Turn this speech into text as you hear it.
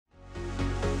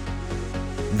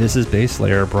This is Base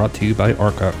Layer, brought to you by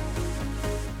Arca.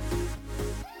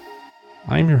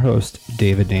 I'm your host,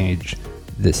 David Nage.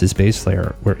 This is Base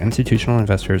Layer, where institutional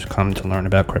investors come to learn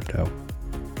about crypto.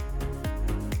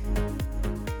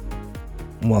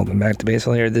 Welcome back to Base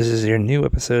Layer. This is your new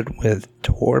episode with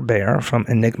Tor Bayer from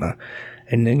Enigma.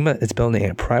 Enigma is building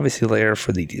a privacy layer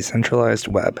for the decentralized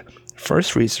web.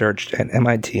 First researched at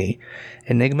MIT,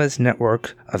 Enigma's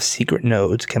network of secret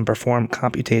nodes can perform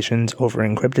computations over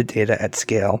encrypted data at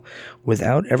scale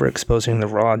without ever exposing the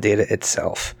raw data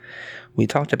itself. We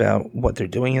talked about what they're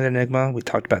doing in Enigma. We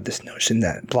talked about this notion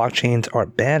that blockchains are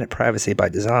bad at privacy by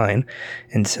design.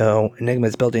 And so Enigma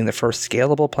is building the first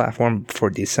scalable platform for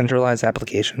decentralized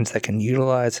applications that can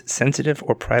utilize sensitive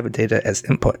or private data as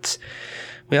inputs.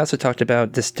 We also talked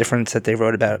about this difference that they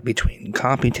wrote about between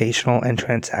computational and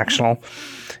transactional.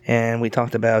 And we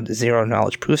talked about zero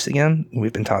knowledge proofs again.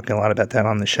 We've been talking a lot about that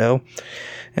on the show.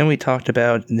 And we talked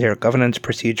about their governance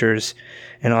procedures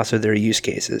and also their use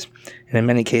cases. And in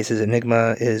many cases,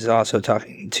 Enigma is also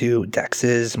talking to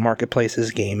DEXs,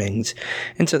 marketplaces, gamings.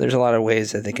 And so there's a lot of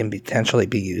ways that they can potentially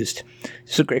be used.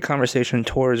 This is a great conversation.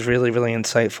 Tor is really, really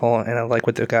insightful, and I like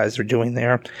what the guys are doing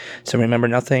there. So remember,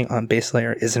 nothing on Base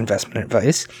Layer is investment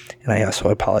advice. And I also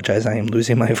apologize, I am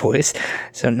losing my voice.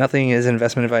 So nothing is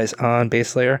investment advice on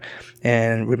Base Layer.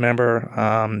 And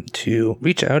remember to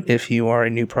reach out if you are a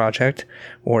new project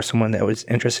or someone that was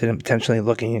interested in potentially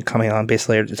looking and coming on Base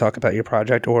Layer to talk about your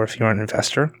project, or if you're an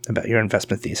investor, about your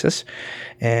investment thesis.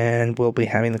 And we'll be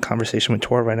having the conversation with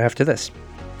Tor right after this.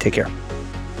 Take care.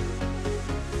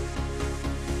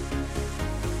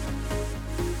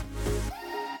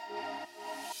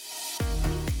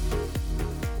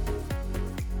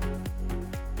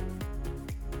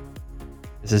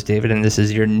 This is David, and this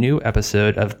is your new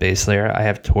episode of Base Layer. I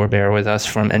have Tor Bayer with us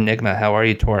from Enigma. How are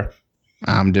you, Tor?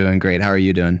 I'm doing great. How are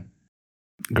you doing?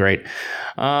 Great.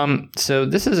 So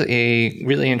this is a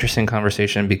really interesting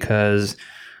conversation because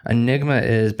Enigma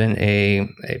has been a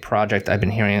project I've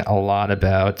been hearing a lot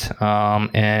about,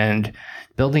 and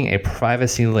building a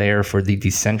privacy layer for the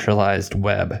decentralized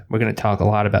web. We're going to talk a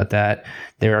lot about that.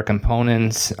 There are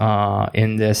components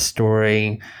in this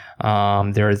story.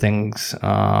 There are things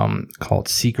called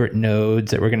secret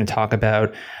nodes that we're going to talk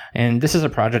about. And this is a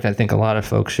project I think a lot of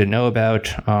folks should know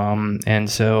about. And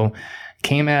so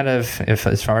came out of,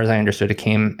 as far as I understood, it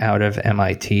came out of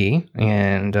MIT,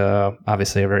 and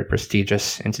obviously a very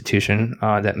prestigious institution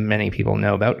that many people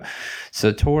know about.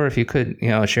 So Tor, if you could,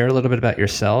 share a little bit about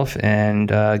yourself and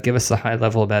give us the high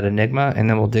level about Enigma, and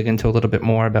then we'll dig into a little bit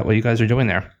more about what you guys are doing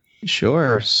there.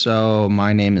 Sure. So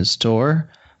my name is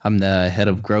Tor. I'm the head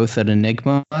of growth at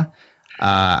Enigma.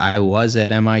 I was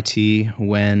at MIT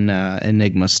when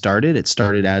Enigma started. It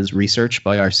started as research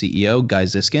by our CEO, Guy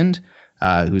Zyskind,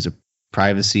 who's a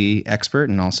privacy expert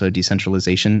and also a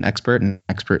decentralization expert and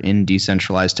expert in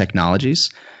decentralized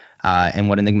technologies. And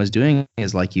what Enigma is doing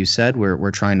is, like you said,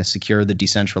 we're trying to secure the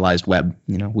decentralized web.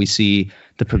 We see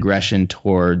the progression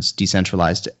towards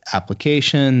decentralized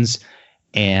applications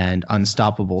and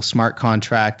unstoppable smart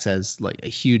contracts as like a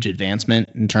huge advancement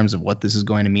in terms of what this is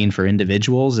going to mean for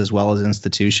individuals as well as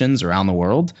institutions around the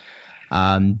world.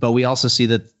 But we also see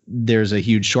that there's a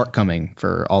huge shortcoming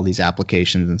for all these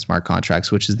applications and smart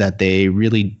contracts, which is that they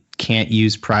really can't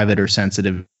use private or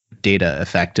sensitive data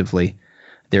effectively.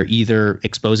 They're either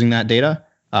exposing that data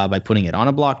by putting it on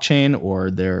a blockchain, or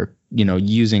they're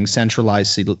using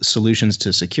centralized solutions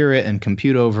to secure it and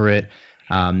compute over it,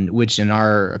 which in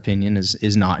our opinion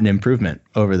is not an improvement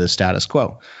over the status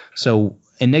quo. So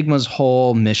Enigma's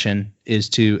whole mission is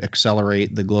to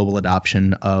accelerate the global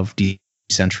adoption of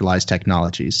decentralized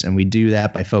technologies. And we do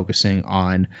that by focusing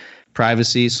on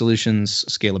privacy solutions,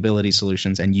 scalability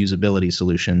solutions, and usability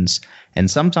solutions.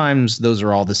 And sometimes those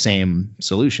are all the same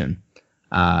solution.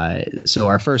 So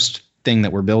our first thing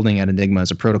that we're building at Enigma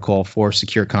is a protocol for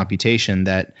secure computation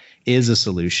that is a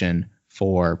solution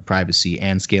for privacy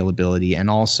and scalability, and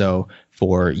also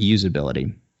for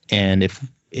usability. And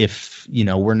if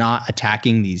we're not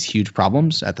attacking these huge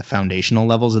problems at the foundational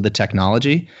levels of the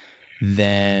technology,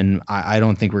 then I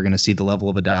don't think we're going to see the level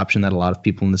of adoption that a lot of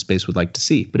people in the space would like to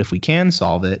see. But if we can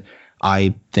solve it,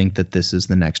 I think that this is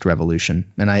the next revolution.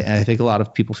 And I think a lot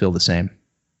of people feel the same.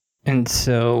 And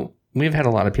so we've had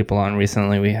a lot of people on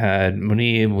recently. We had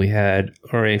Munib, we had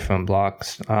Uri from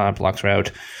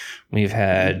Bloxroute. We've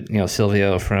had,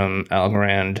 Silvio from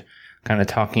Algorand kind of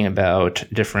talking about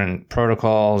different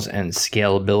protocols and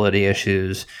scalability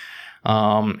issues.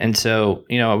 And so,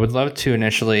 I would love to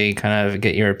initially kind of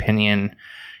get your opinion.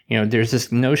 There's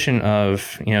this notion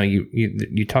of,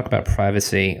 you talk about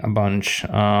privacy a bunch,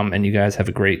 and you guys have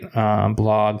a great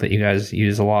blog that you guys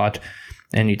use a lot.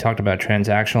 and you talked about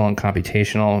transactional and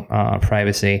computational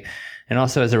privacy. And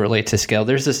also as it relates to scale,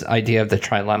 there's this idea of the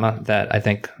trilemma that I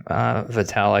think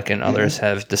Vitalik and others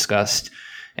have discussed.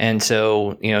 And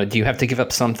so, do you have to give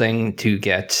up something to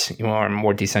get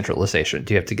more decentralization?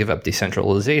 Do you have to give up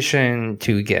decentralization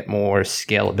to get more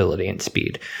scalability and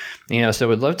speed? So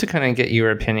we'd love to kind of get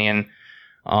your opinion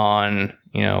on,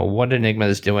 what Enigma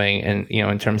is doing. And,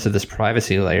 in terms of this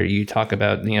privacy layer, you talk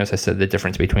about, as I said, the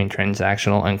difference between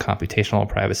transactional and computational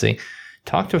privacy.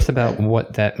 Talk to us about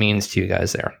what that means to you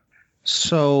guys there.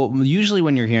 So usually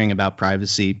when you're hearing about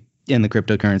privacy in the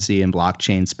cryptocurrency and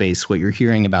blockchain space, what you're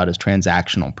hearing about is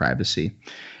transactional privacy.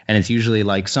 And it's usually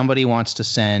like somebody wants to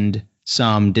send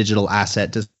some digital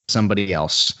asset to somebody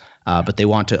else, but they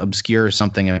want to obscure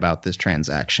something about this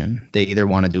transaction. They either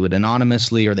want to do it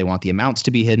anonymously, or they want the amounts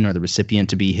to be hidden, or the recipient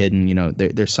to be hidden.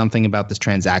 There's something about this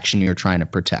transaction you're trying to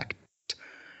protect.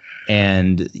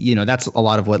 And, that's a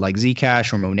lot of what like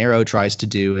Zcash or Monero tries to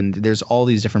do. And there's all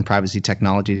these different privacy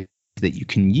technologies that you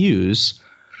can use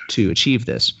to achieve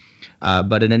this.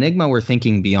 But in Enigma, we're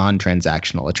thinking beyond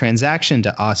transactional. A transaction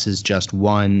to us is just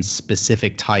one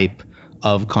specific type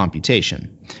of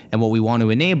computation. And what we want to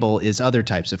enable is other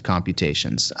types of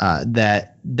computations.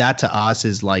 That to us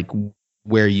is like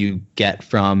where you get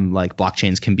from like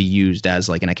blockchains can be used as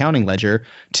like an accounting ledger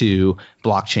to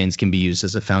blockchains can be used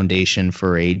as a foundation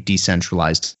for a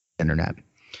decentralized internet.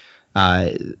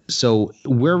 So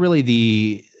we're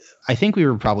really I think we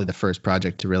were probably the first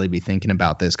project to really be thinking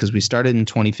about this, because we started in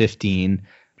 2015.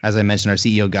 As I mentioned, our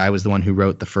CEO guy was the one who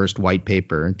wrote the first white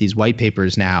paper. These white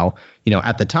papers now,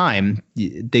 at the time,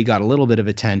 they got a little bit of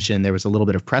attention. There was a little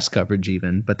bit of press coverage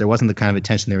even, but there wasn't the kind of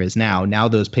attention there is now. Now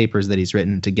those papers that he's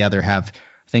written together have,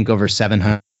 I think, over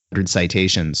 700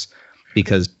 citations,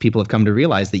 because people have come to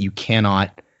realize that you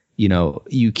can't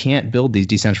build these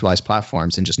decentralized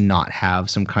platforms and just not have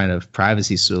some kind of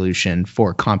privacy solution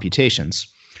for computations.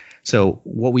 So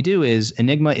what we do is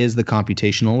Enigma is the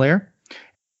computational layer,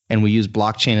 and we use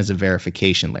blockchain as a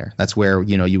verification layer. That's where,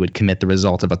 you would commit the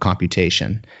result of a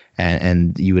computation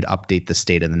and you would update the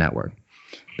state of the network.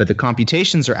 But the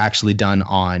computations are actually done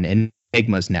on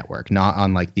Enigma's network, not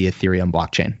on like the Ethereum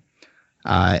blockchain.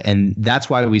 And that's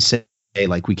why we say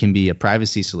like we can be a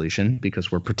privacy solution,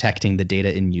 because we're protecting the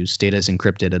data in use. Data is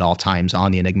encrypted at all times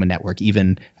on the Enigma network,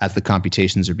 even as the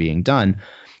computations are being done.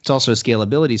 It's also a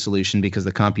scalability solution because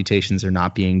the computations are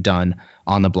not being done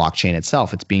on the blockchain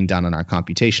itself. It's being done on our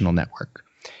computational network.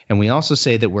 And we also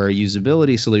say that we're a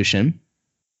usability solution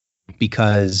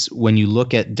because when you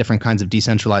look at different kinds of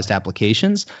decentralized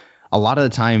applications, a lot of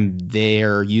the time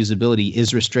their usability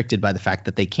is restricted by the fact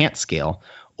that they can't scale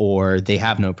or they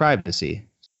have no privacy.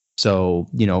 So,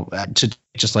 to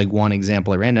just like one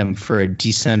example at random, for a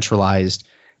decentralized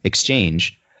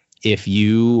exchange, if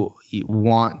you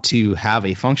want to have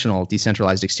a functional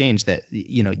decentralized exchange that,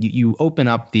 you open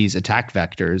up these attack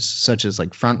vectors, such as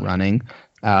like front running,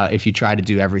 if you try to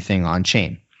do everything on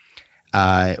chain,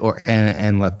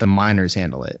 and let the miners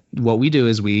handle it. What we do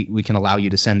is we can allow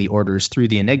you to send the orders through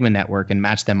the Enigma network and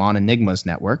match them on Enigma's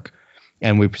network,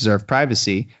 and we preserve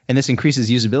privacy. And this increases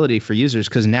usability for users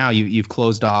because now you've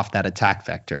closed off that attack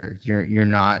vector. You're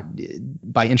not,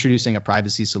 by introducing a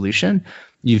privacy solution,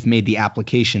 you've made the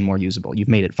application more usable. You've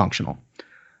made it functional.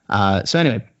 So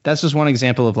anyway, that's just one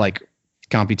example of like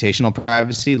computational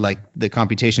privacy. Like the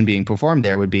computation being performed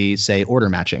there would be, say, order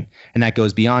matching. And that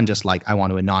goes beyond just like, I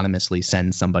want to anonymously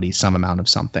send somebody some amount of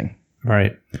something.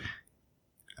 Right.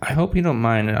 I hope you don't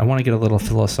mind. I want to get a little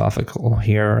philosophical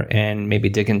here and maybe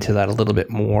dig into that a little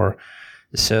bit more.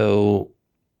 So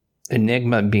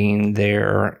Enigma being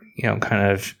there,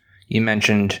 you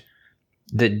mentioned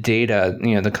the data,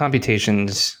 the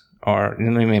computations are,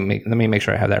 let me make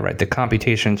sure I have that right. The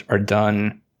computations are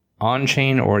done on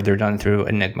chain or they're done through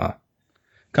Enigma?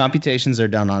 Computations are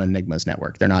done on Enigma's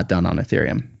network. They're not done on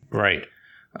Ethereum. Right.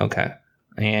 Okay.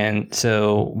 And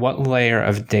so what layer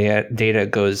of data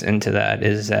goes into that?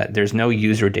 Is that there's no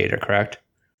user data, correct?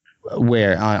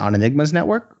 Where? On Enigma's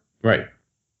network? Right.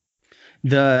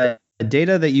 The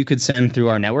data that you could send through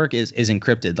our network is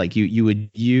encrypted. Like you would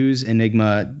use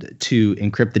Enigma to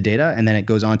encrypt the data, and then it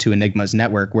goes onto Enigma's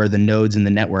network where the nodes in the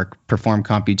network perform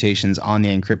computations on the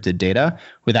encrypted data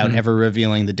without ever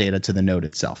revealing the data to the node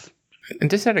itself. And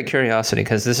just out of curiosity,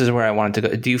 because this is where I wanted to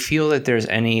go, do you feel that there's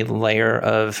any layer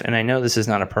of, and I know this is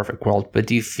not a perfect world, but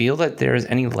do you feel that there's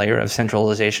any layer of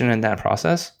centralization in that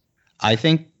process? I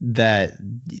think that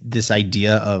this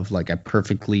idea of like a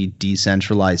perfectly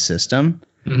decentralized system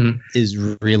is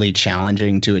really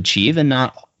challenging to achieve and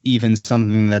not even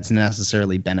something that's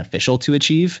necessarily beneficial to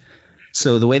achieve.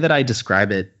 So the way that I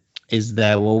describe it is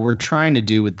that what we're trying to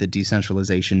do with the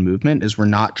decentralization movement is we're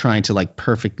not trying to like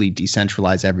perfectly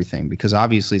decentralize everything, because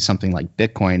obviously something like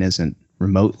Bitcoin isn't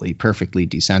remotely perfectly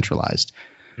decentralized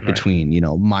between,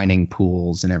 mining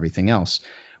pools and everything else.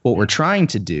 What we're trying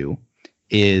to do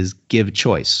is give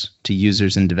choice to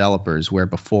users and developers where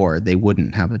before they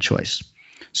wouldn't have a choice.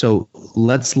 So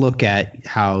let's look at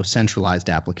how centralized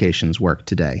applications work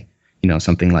today.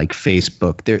 Something like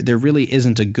Facebook. There really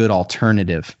isn't a good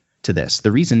alternative to this.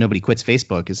 The reason nobody quits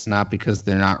Facebook is not because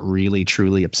they're not really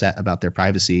truly upset about their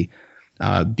privacy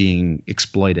being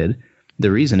exploited.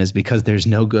 The reason is because there's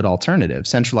no good alternative.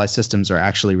 Centralized systems are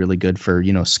actually really good for,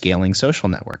 scaling social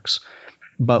networks.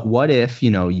 But what if,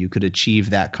 you could achieve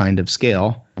that kind of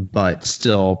scale, but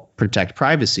still protect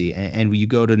privacy? And you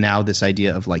go to now this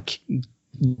idea of like,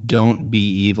 don't be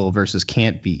evil versus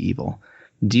can't be evil.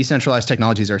 Decentralized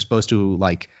technologies are supposed to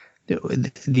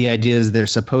the idea is they're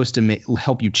supposed to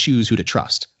help you choose who to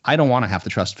trust. I don't want to have to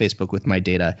trust Facebook with my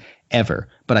data ever,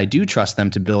 but I do trust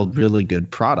them to build really good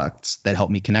products that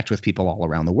help me connect with people all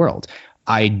around the world.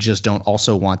 I just don't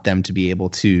also want them to be able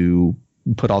to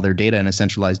put all their data in a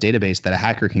centralized database that a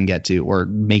hacker can get to, or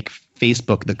make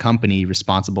Facebook, the company,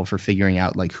 responsible for figuring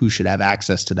out like who should have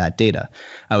access to that data.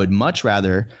 I would much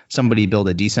rather somebody build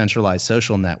a decentralized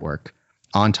social network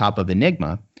on top of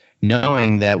Enigma,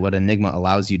 knowing that what Enigma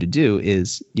allows you to do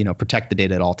is, protect the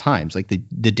data at all times. Like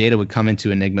the data would come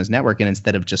into Enigma's network, and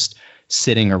instead of just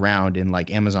sitting around in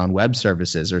like Amazon Web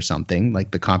Services or something,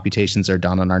 like the computations are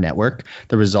done on our network,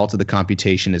 the result of the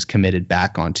computation is committed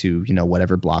back onto,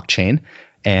 whatever blockchain,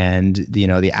 and,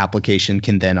 the application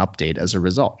can then update as a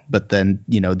result. But then,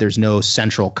 there's no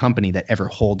central company that ever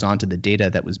holds onto the data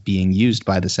that was being used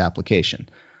by this application.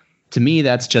 To me,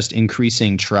 that's just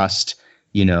increasing trust,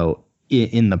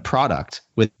 in the product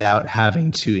without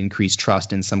having to increase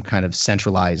trust in some kind of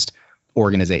centralized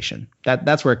organization.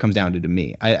 That's where it comes down to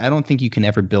me. I don't think you can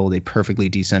ever build a perfectly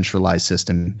decentralized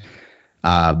system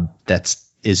that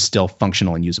is still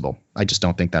functional and usable. I just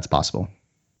don't think that's possible.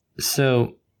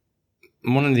 So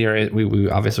one of the areas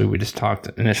we just talked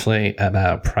initially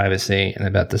about privacy and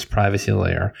about this privacy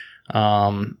layer.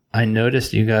 I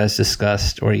noticed you guys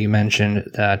discussed, or you mentioned,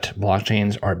 that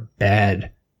blockchains are bad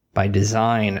by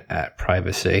design at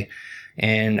privacy.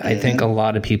 And I think a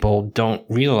lot of people don't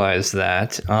realize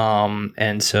that.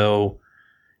 And so,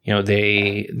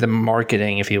 the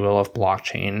marketing, if you will, of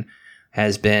blockchain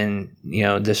has been,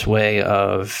 this way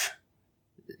of,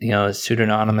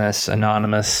 pseudonymous,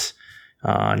 anonymous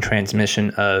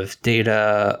transmission of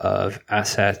data, of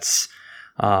assets,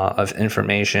 of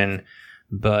information.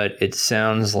 But it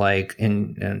sounds like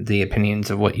in the opinions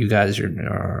of what you guys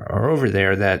are over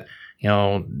there that,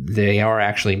 they are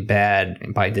actually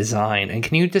bad by design. And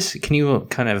can you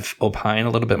kind of opine a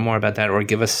little bit more about that, or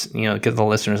give us, give the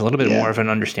listeners a little bit more of an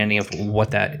understanding of what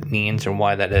that means or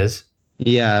why that is?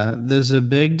 Yeah, there's a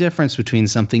big difference between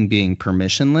something being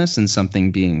permissionless and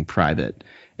something being private.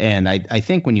 And I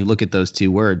think when you look at those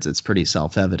two words, it's pretty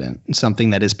self-evident.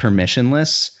 Something that is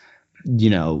permissionless,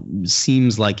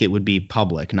 seems like it would be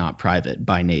public, not private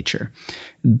by nature.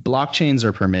 Blockchains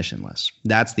are permissionless.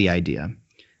 That's the idea.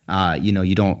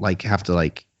 You don't have to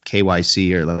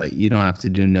KYC, or you don't have to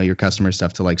know your customer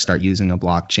stuff to start using a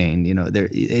blockchain.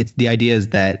 The idea is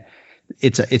that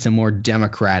it's a more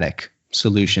democratic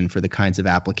solution for the kinds of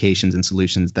applications and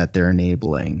solutions that they're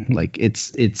enabling.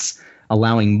 It's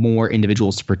allowing more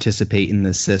individuals to participate in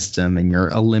the system, and you're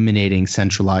eliminating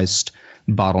centralized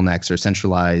bottlenecks or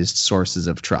centralized sources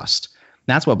of trust.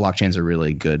 That's what blockchains are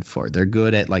really good for. They're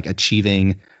good at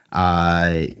achieving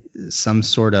some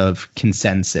sort of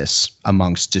consensus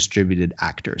amongst distributed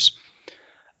actors,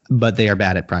 but they are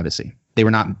bad at privacy. They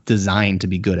were not designed to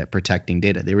be good at protecting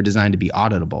data. They were designed to be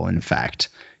auditable, in fact,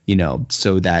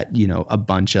 so that, a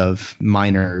bunch of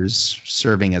miners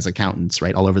serving as accountants,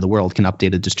 right, all over the world can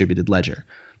update a distributed ledger.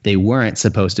 They weren't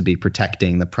supposed to be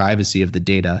protecting the privacy of the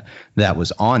data that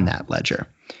was on that ledger.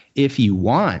 If you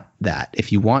want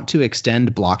to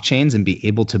extend blockchains and be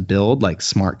able to build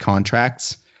smart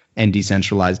contracts and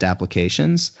decentralized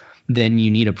applications, then you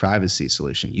need a privacy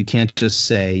solution. You can't just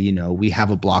say, we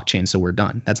have a blockchain, so we're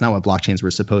done. That's not what blockchains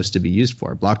were supposed to be used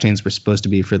for. Blockchains were supposed to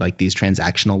be for these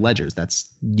transactional ledgers.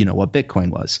 That's, what Bitcoin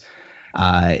was.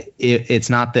 It's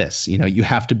not this. You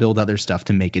have to build other stuff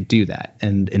to make it do that.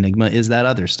 And Enigma is that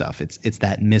other stuff. It's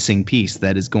that missing piece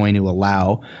that is going to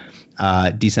allow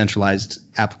decentralized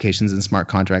applications and smart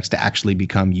contracts to actually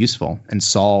become useful and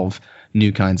solve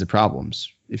new kinds of problems.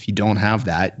 If you don't have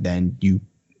that, then you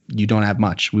don't have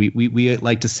much. We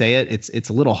like to say it's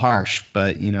a little harsh,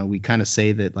 but we kind of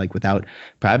say that without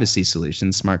privacy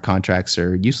solutions, smart contracts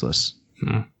are useless.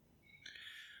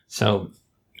 So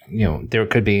there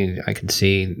could be, I could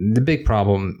see the big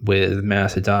problem with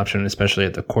mass adoption, especially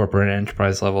at the corporate and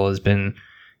enterprise level, has been,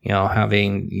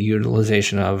 having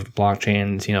utilization of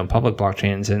blockchains, public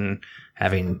blockchains, and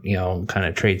having, kind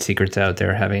of trade secrets out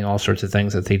there, having all sorts of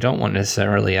things that they don't want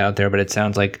necessarily out there. But it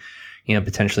sounds like,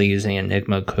 potentially using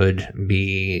Enigma could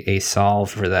be a solve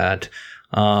for that.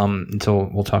 So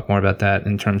we'll talk more about that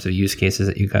in terms of use cases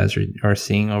that you guys are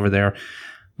seeing over there.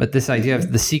 But this idea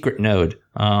of the secret node,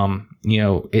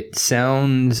 it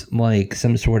sounds like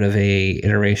some sort of a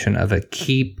iteration of a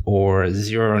keep or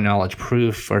zero knowledge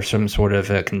proof, or some sort of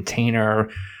a container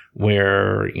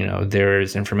where,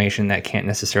 there's information that can't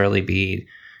necessarily be,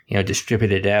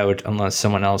 distributed out unless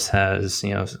someone else has,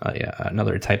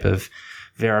 another type of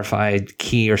verified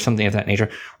key or something of that nature.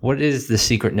 What is the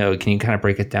secret node? Can you kind of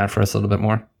break it down for us a little bit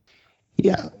more?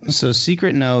 Yeah. So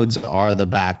secret nodes are the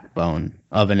backbone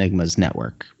of Enigma's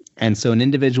network. And so an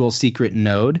individual secret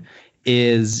node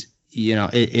is,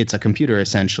 it's a computer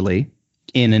essentially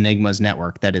in Enigma's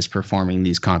network that is performing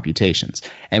these computations.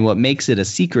 And what makes it a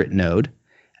secret node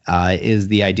is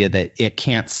the idea that it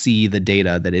can't see the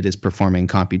data that it is performing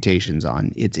computations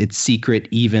on. It's secret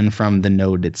even from the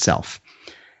node itself.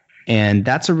 And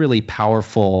that's a really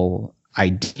powerful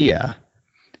idea.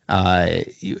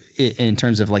 In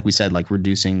terms of, like we said, like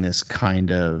reducing this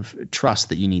kind of trust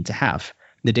that you need to have.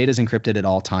 The data is encrypted at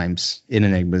all times in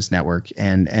Enigma's network,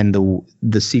 and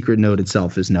the secret node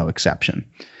itself is no exception.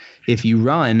 If you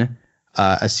run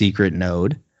a secret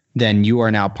node, then you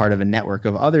are now part of a network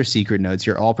of other secret nodes.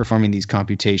 You're all performing these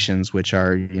computations, which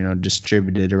are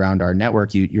distributed around our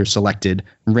network. You're selected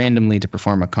randomly to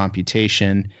perform a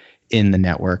computation in the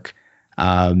network.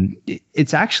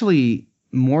 It's actually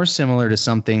more similar to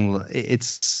something.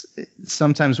 It's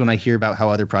sometimes when I hear about how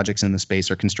other projects in the space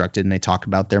are constructed and they talk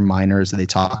about their miners and they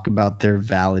talk about their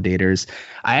validators,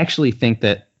 I actually think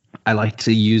that I like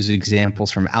to use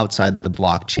examples from outside the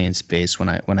blockchain space when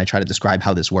I try to describe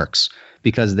how this works,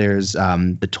 because there's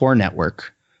the Tor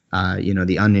network,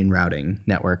 the onion routing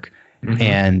network. Mm-hmm.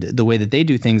 And the way that they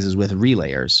do things is with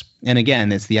relayers. And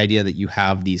again, it's the idea that you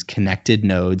have these connected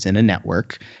nodes in a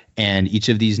network, and each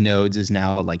of these nodes is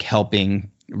now like helping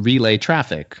relay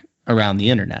traffic around the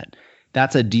internet.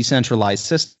 That's a decentralized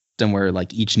system where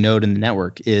like each node in the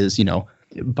network is,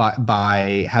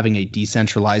 by having a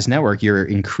decentralized network, you're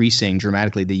increasing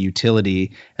dramatically the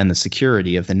utility and the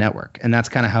security of the network. And that's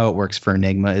kind of how it works for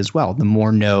Enigma as well. The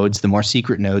more nodes, the more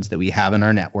secret nodes that we have in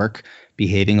our network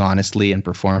behaving honestly and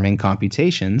performing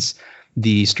computations,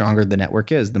 the stronger the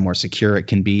network is, the more secure it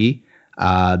can be,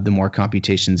 the more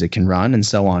computations it can run, and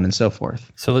so on and so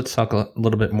forth. So let's talk a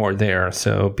little bit more there.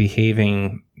 So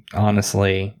behaving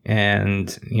honestly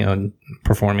and,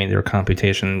 performing their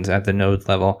computations at the node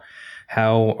level.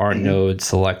 How are nodes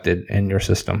selected in your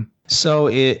system? So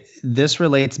this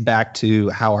relates back to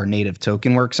how our native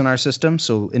token works in our system.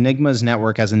 So Enigma's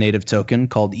network has a native token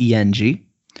called ENG.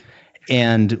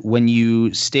 And when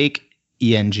you stake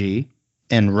ENG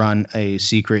and run a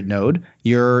secret node,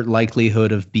 your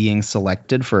likelihood of being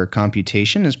selected for a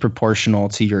computation is proportional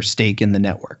to your stake in the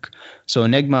network. So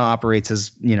Enigma operates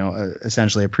as,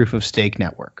 essentially a proof of stake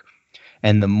network.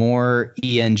 And the more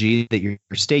ENG that you're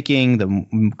staking, the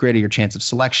greater your chance of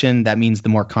selection. That means the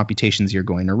more computations you're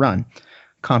going to run.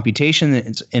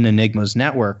 Computations in Enigma's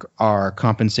network are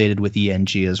compensated with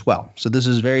ENG as well. So this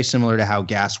is very similar to how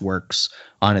gas works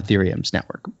on Ethereum's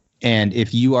network. And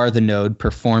if you are the node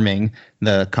performing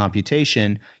the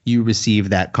computation, you receive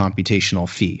that computational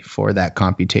fee for that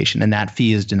computation. And that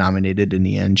fee is denominated in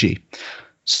ENG.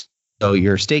 So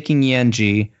you're staking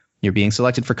ENG. You're being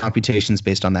selected for computations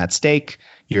based on that stake.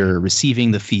 You're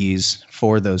receiving the fees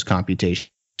for those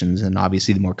computations. And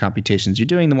obviously, the more computations you're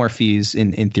doing, the more fees,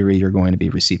 in theory, you're going to be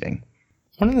receiving.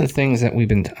 One of the things that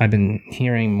I've been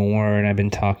hearing more, and I've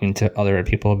been talking to other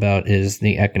people about, is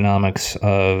the economics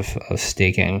of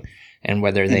staking and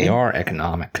whether they are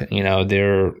economic.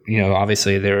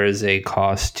 Obviously there is a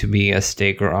cost to be a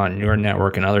staker on your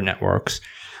network and other networks,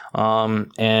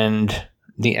 and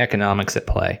the economics at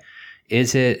play.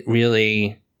 Is it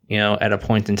really, at a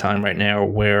point in time right now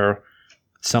where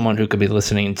someone who could be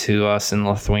listening to us in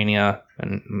Lithuania,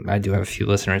 and I do have a few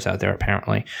listeners out there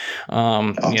apparently,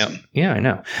 awesome. I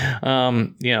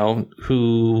know,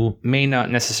 who may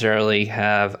not necessarily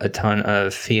have a ton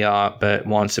of fiat, but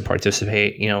wants to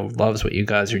participate, loves what you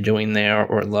guys are doing there,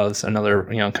 or loves another,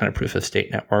 kind of proof of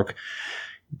stake network,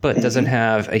 but doesn't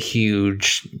have a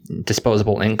huge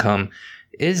disposable income.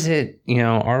 Is it,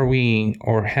 are we,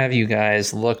 or have you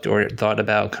guys looked or thought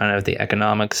about kind of the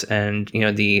economics and,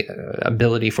 the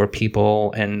ability for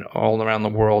people and all around the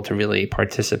world to really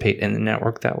participate in the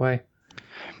network that way?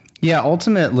 Yeah,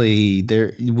 ultimately,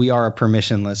 we are a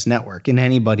permissionless network, and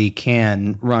anybody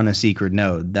can run a secret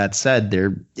node. That said,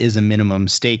 there is a minimum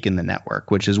stake in the network,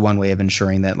 which is one way of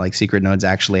ensuring that like secret nodes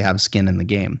actually have skin in the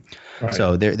game. Right.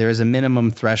 So there is a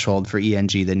minimum threshold for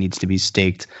ENG that needs to be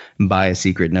staked by a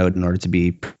secret node in order to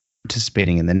be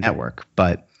participating in the network.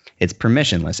 But it's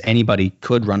permissionless. Anybody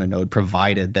could run a node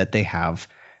provided that they have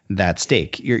that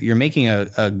stake. You're making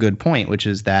a good point, which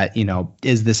is that,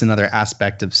 is this another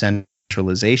aspect of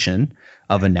centralization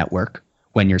of a network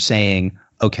when you're saying,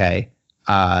 okay,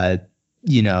 there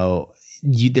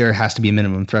has to be a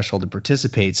minimum threshold to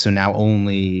participate. So now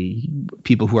only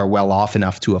people who are well off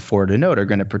enough to afford a node are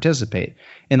going to participate.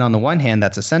 And on the one hand,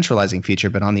 that's a centralizing feature,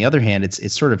 but on the other hand,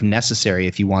 it's sort of necessary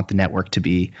if you want the network to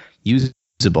be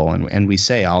usable. And we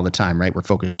say all the time, right, we're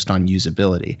focused on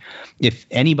usability. If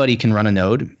anybody can run a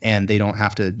node and they don't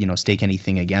have to, stake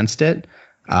anything against it,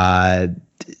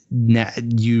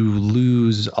 you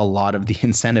lose a lot of the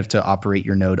incentive to operate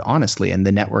your node honestly, and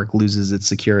the network loses its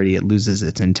security, it loses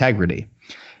its integrity.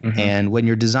 Mm-hmm. And when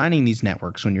you're designing these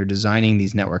networks, when you're designing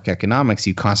these network economics,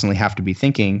 you constantly have to be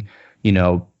thinking,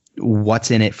 what's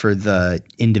in it for the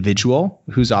individual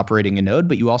who's operating a node,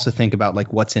 but you also think about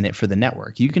like what's in it for the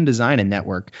network. You can design a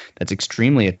network that's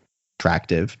extremely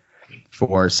attractive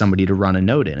for somebody to run a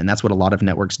node in. And that's what a lot of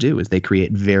networks do, is they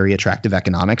create very attractive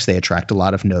economics. They attract a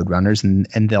lot of node runners and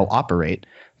they'll operate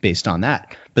based on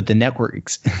that. But the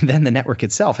network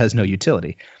itself has no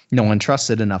utility. No one trusts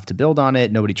it enough to build on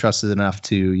it. Nobody trusts it enough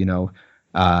to,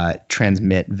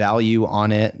 transmit value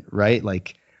on it, right?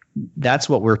 Like that's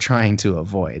what we're trying to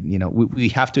avoid. We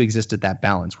have to exist at that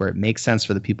balance where it makes sense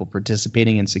for the people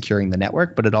participating in securing the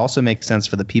network, but it also makes sense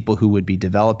for the people who would be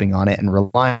developing on it and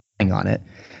relying on it.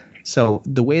 So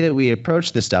the way that we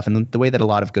approach this stuff, and the way that a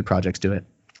lot of good projects do it,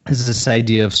 is this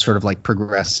idea of sort of like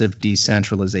progressive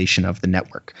decentralization of the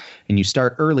network. And you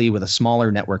start early with a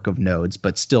smaller network of nodes,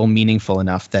 but still meaningful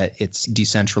enough that it's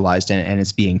decentralized and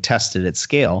it's being tested at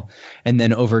scale. And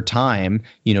then over time,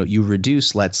 you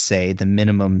reduce, let's say, the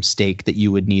minimum stake that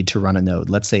you would need to run a node.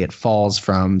 Let's say it falls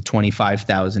from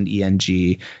 25,000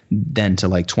 ENG, then to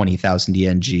like 20,000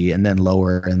 ENG, and then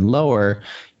lower and lower.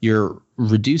 You're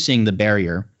reducing the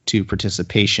barrier to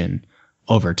participation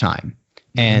over time.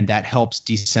 And that helps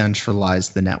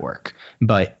decentralize the network.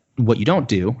 But what you don't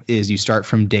do is you start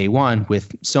from day one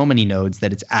with so many nodes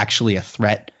that it's actually a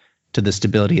threat to the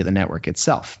stability of the network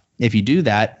itself. If you do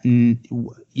that,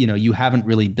 you haven't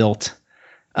really built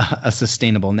a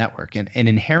sustainable network. And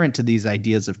inherent to these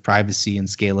ideas of privacy and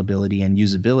scalability and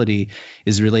usability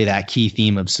is really that key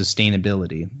theme of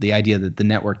sustainability. The idea that the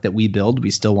network that we build,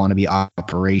 we still want to be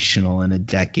operational in a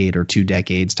decade or 2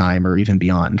 decades time or even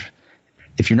beyond.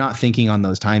 If you're not thinking on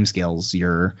those timescales,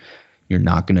 you're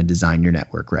not going to design your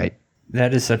network right.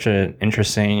 That is such an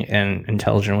interesting and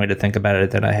intelligent way to think about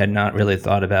it that I had not really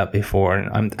thought about before.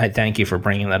 And I thank you for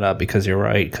bringing that up, because you're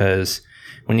right. Because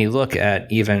when you look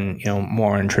at even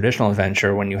more in traditional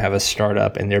venture, when you have a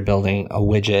startup and they're building a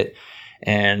widget,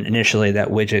 and initially that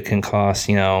widget can cost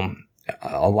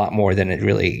a lot more than it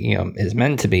really is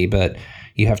meant to be, but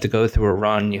you have to go through a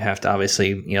run. You have to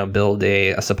obviously build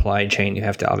a supply chain. You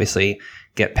have to obviously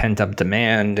get pent up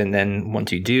demand, and then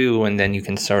once you do, and then you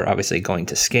can start obviously going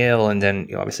to scale, and then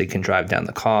you obviously can drive down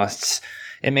the costs.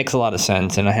 It makes a lot of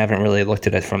sense, and I haven't really looked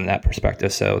at it from that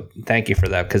perspective. So thank you for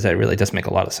that, because that really does make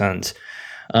a lot of sense.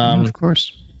 Of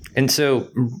course. And so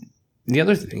the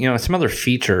other, some other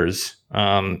features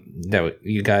that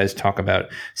you guys talk about.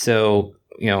 So,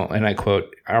 and I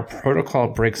quote, "Our protocol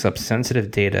breaks up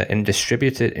sensitive data and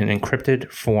distributes it in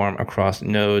encrypted form across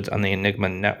nodes on the Enigma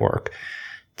network."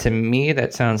 To me,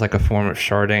 that sounds like a form of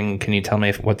sharding. Can you tell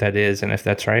me what that is and if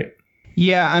that's right?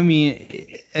 Yeah, I mean,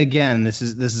 again, this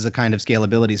is a kind of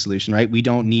scalability solution, right? We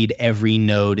don't need every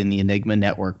node in the Enigma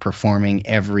network performing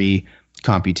every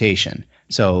computation.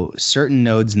 So certain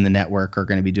nodes in the network are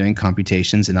going to be doing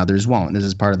computations and others won't. This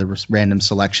is part of the random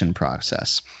selection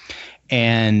process.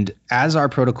 And as our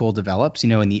protocol develops,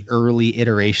 in the early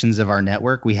iterations of our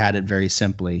network, we had it very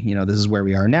simply. This is where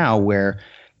we are now, where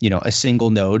a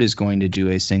single node is going to do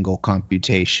a single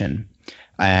computation.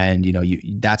 And,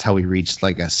 that's how we reached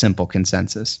like a simple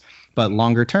consensus. But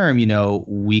longer term,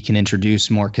 we can introduce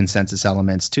more consensus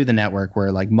elements to the network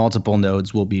where like multiple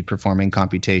nodes will be performing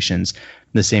computations,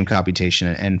 the same computation,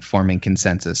 and forming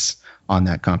consensus on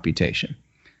that computation.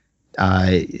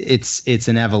 It's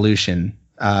an evolution.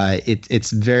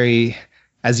 It's very,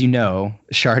 as you know,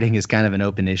 sharding is kind of an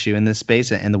open issue in this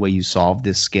space, and the way you solve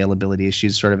this scalability issue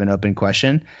is sort of an open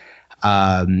question.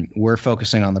 We're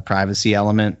focusing on the privacy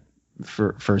element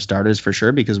for starters, for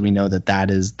sure, because we know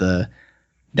that is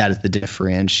that is the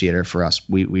differentiator for us.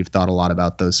 We've thought a lot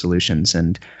about those solutions,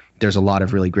 and there's a lot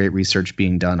of really great research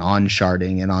being done on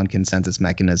sharding and on consensus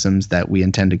mechanisms that we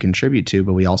intend to contribute to,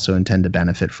 but we also intend to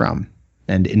benefit from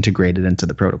and integrate it into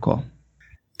the protocol.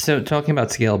 So talking about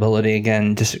scalability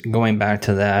again, just going back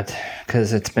to that,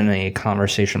 because it's been a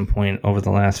conversation point over the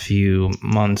last few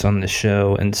months on the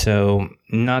show. And so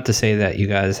not to say that you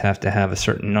guys have to have a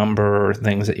certain number or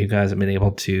things that you guys have been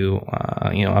able to,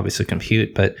 obviously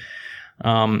compute, but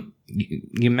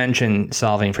you mentioned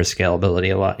solving for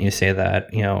scalability a lot. And you say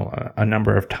that, a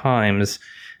number of times.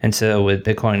 And so with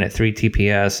Bitcoin at 3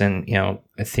 TPS and,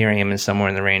 Ethereum is somewhere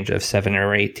in the range of 7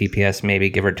 or 8 TPS, maybe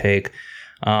give or take.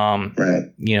 Right.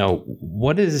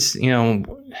 What is,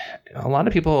 a lot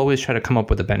of people always try to come up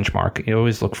with a benchmark. You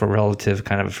always look for relative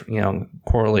kind of,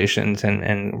 correlations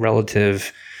and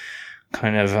relative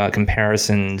kind of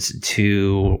comparisons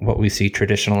to what we see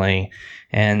traditionally.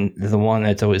 And the one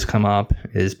that's always come up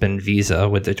has been Visa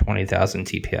with the 20,000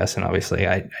 TPS. And obviously,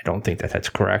 I don't think that that's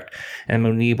correct. And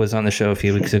Monib was on the show a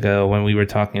few weeks ago when we were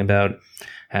talking about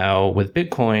how with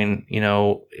Bitcoin,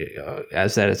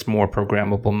 as that it's more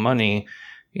programmable money,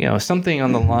 something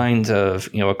on the lines of,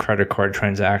 a credit card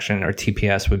transaction or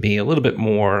TPS would be a little bit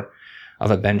more of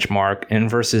a benchmark,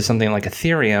 and versus something like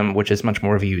Ethereum, which is much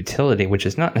more of a utility, which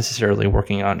is not necessarily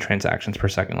working on transactions per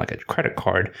second like a credit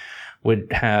card, would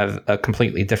have a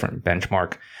completely different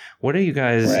benchmark. What are you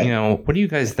guys, what are you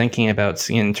guys thinking about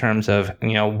in terms of,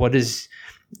 what is,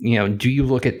 do you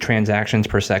look at transactions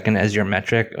per second as your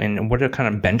metric, and what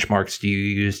kind of benchmarks do you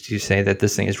use to say that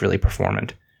this thing is really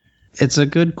performant? It's a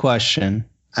good question.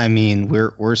 I mean,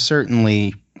 we're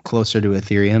certainly closer to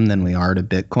Ethereum than we are to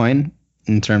Bitcoin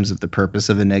in terms of the purpose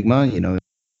of Enigma.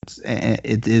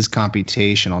 It is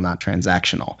computational, not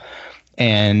transactional.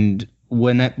 And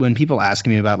when people ask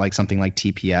me about like something like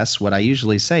TPS, what I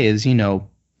usually say is,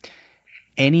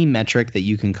 any metric that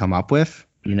you can come up with,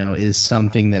 is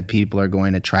something that people are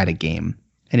going to try to game.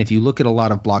 And if you look at a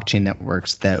lot of blockchain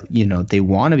networks that, they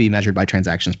want to be measured by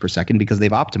transactions per second because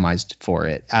they've optimized for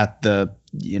it at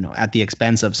the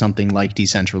expense of something like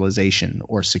decentralization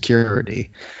or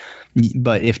security.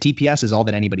 But if TPS is all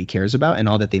that anybody cares about and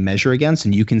all that they measure against,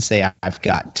 and you can say, I've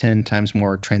got 10 times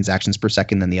more transactions per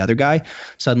second than the other guy,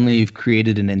 suddenly you've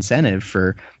created an incentive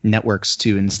for networks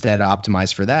to instead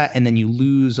optimize for that. And then you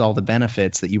lose all the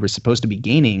benefits that you were supposed to be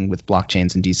gaining with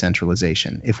blockchains and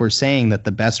decentralization. If we're saying that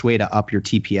the best way to up your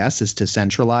TPS is to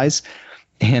centralize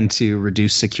and to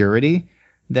reduce security,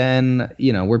 then,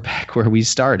 we're back where we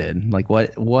started. Like,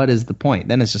 what is the point?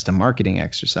 Then it's just a marketing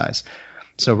exercise.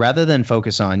 So rather than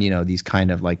focus on, these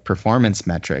kind of like performance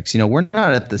metrics, we're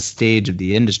not at the stage of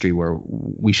the industry where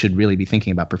we should really be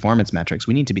thinking about performance metrics.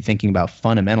 We need to be thinking about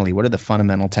fundamentally, what are the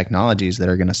fundamental technologies that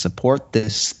are going to support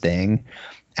this thing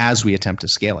as we attempt to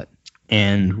scale it?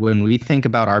 And when we think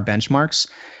about our benchmarks,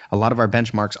 a lot of our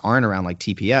benchmarks aren't around like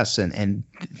TPS and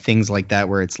things like that,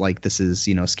 where it's like, this is,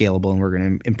 scalable and we're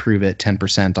going to improve it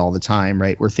 10% all the time,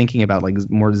 right? We're thinking about like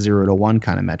more 0 to 1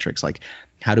 kind of metrics, like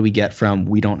how do we get from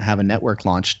we don't have a network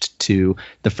launched to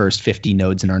the first 50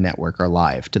 nodes in our network are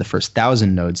live, to the first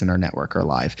 1,000 nodes in our network are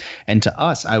live. And to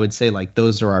us, I would say like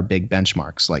those are our big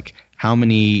benchmarks, like how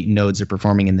many nodes are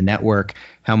performing in the network,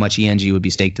 how much ENG would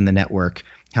be staked in the network,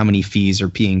 how many fees are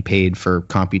being paid for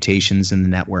computations in the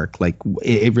network. Like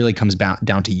it really comes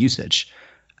down to usage.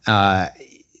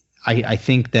 I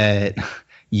think that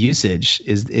usage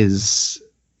is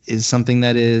something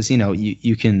that is,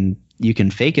 you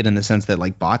can fake it in the sense that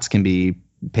like bots can be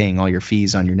paying all your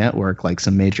fees on your network, like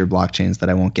some major blockchains that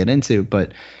I won't get into,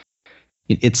 but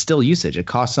it's still usage. It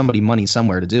costs somebody money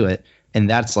somewhere to do it. And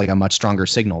that's like a much stronger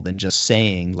signal than just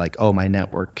saying like, oh, my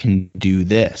network can do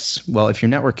this. Well, if your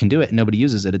network can do it and nobody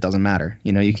uses it, it doesn't matter.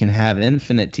 You can have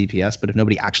infinite TPS, but if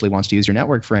nobody actually wants to use your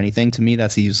network for anything, to me,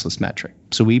 that's a useless metric.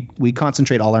 So we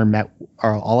concentrate all of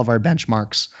our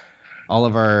benchmarks, all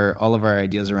of our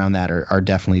ideas around that are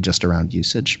definitely just around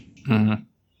usage. Mm-hmm.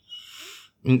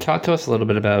 And talk to us a little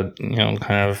bit about,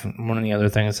 kind of one of the other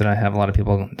things that I have a lot of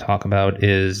people talk about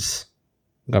is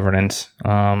governance.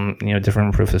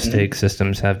 Different proof of stake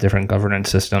systems have different governance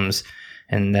systems,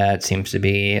 and that seems to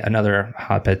be another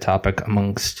hotbed topic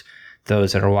amongst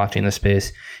those that are watching the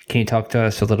space. Can you talk to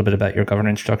us a little bit about your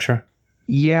governance structure?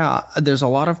 Yeah, there's a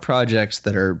lot of projects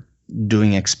that are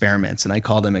doing experiments, and I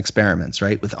call them experiments,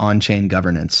 right, with on-chain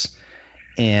governance.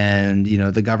 And,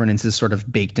 the governance is sort of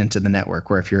baked into the network,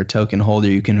 where if you're a token holder,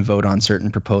 you can vote on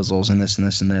certain proposals and this and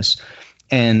this and this.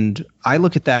 And I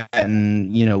look at that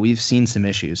and, we've seen some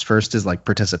issues. First is like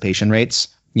participation rates.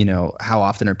 How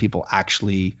often are people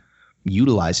actually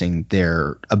utilizing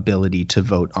their ability to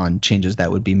vote on changes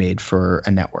that would be made for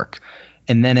a network?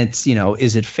 And then it's,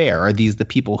 is it fair? Are these the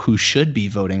people who should be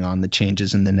voting on the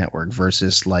changes in the network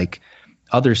versus like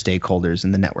other stakeholders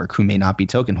in the network who may not be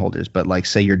token holders, but like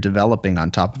say you're developing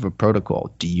on top of a protocol,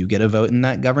 do you get a vote in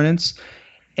that governance?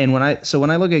 And when I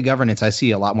look at governance, I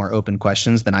see a lot more open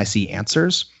questions than I see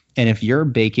answers. And if you're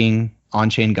baking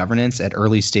on-chain governance at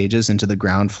early stages into the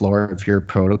ground floor of your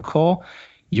protocol,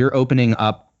 you're opening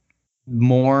up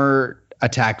more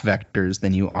attack vectors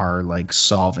than you are like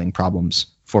solving problems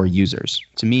for users.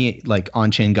 To me, like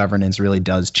on-chain governance really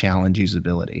does challenge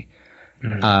usability.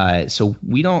 Mm-hmm. So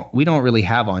we don't really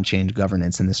have on-chain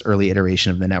governance in this early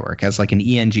iteration of the network. As like an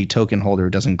ENG token holder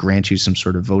doesn't grant you some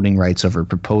sort of voting rights over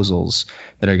proposals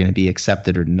that are going to be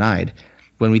accepted or denied.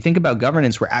 When we think about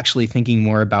governance, we're actually thinking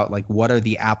more about like what are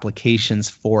the applications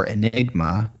for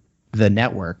Enigma, the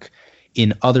network,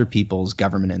 in other people's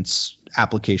governance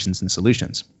applications and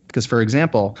solutions. Because, for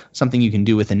example, something you can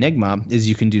do with Enigma is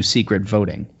you can do secret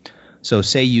voting. So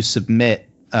say you submit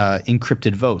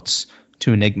encrypted votes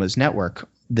to Enigma's network,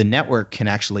 the network can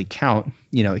actually count,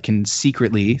 it can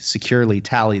securely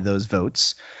tally those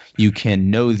votes. You can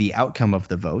know the outcome of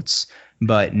the votes,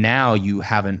 but now you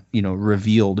haven't,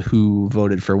 revealed who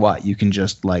voted for what. You can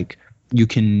just you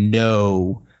can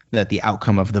know that the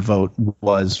outcome of the vote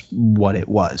was what it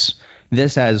was.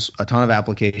 This has a ton of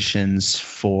applications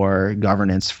for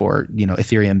governance for,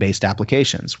 Ethereum-based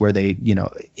applications where they,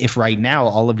 if right now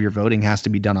all of your voting has to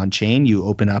be done on chain, you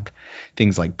open up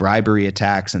things like bribery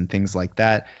attacks and things like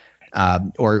that.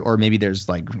 Or maybe there's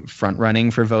like front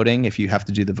running for voting. If you have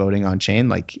to do the voting on chain,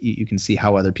 like you can see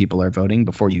how other people are voting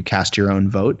before you cast your own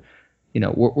vote.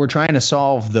 We're trying to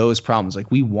solve those problems.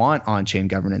 Like we want on-chain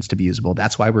governance to be usable.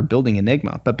 That's why we're building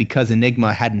Enigma. But because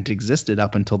Enigma hadn't existed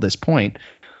up until this point,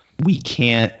 we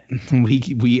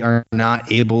are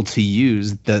not able to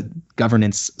use the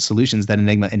governance solutions that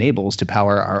Enigma enables to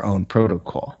power our own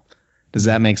protocol. Does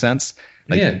that make sense?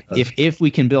 If we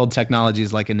can build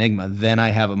technologies like Enigma, then I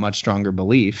have a much stronger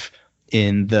belief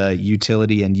in the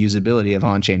utility and usability of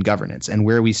on-chain governance. And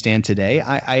where we stand today,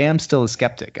 I am still a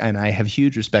skeptic, and I have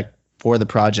huge respect for the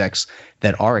projects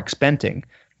that are experimenting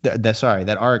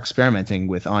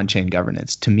with on-chain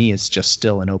governance. To me, it's just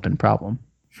still an open problem.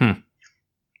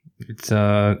 It's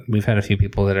we've had a few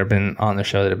people that have been on the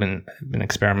show that have been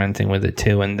experimenting with it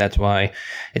too, and that's why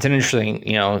it's an interesting,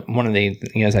 one of the,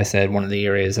 as I said, one of the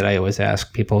areas that I always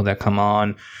ask people that come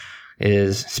on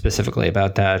is specifically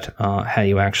about that, how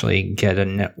you actually get a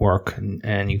network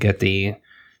and you get the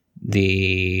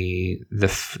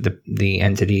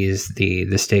entities,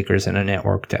 the stakers in a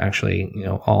network to actually,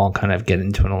 all kind of get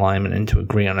into an alignment and to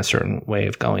agree on a certain way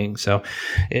of going. So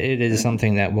it is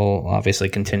something that we'll obviously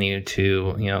continue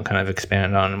to, kind of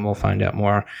expand on, and we'll find out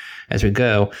more as we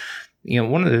go.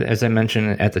 One of the, as I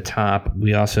mentioned at the top,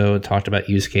 we also talked about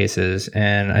use cases,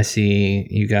 and I see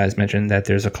you guys mentioned that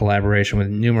there's a collaboration with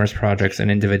numerous projects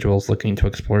and individuals looking to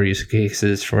explore use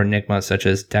cases for Enigma, such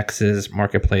as DEXs,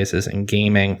 marketplaces, and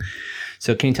gaming.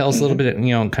 So can you tell us a little bit,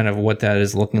 kind of what that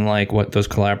is looking like, what those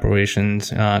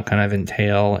collaborations kind of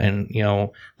entail, and, a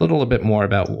little bit more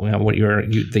about what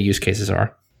the use cases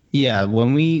are? Yeah,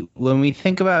 when we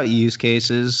think about use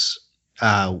cases,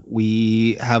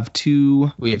 we have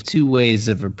two ways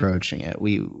of approaching it.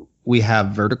 We have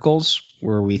verticals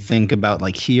where we think about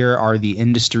like, here are the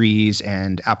industries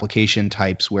and application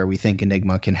types where we think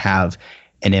Enigma can have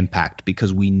an impact,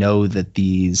 because we know that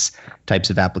these types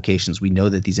of applications, we know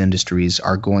that these industries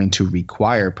are going to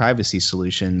require privacy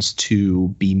solutions to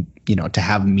be, to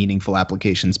have meaningful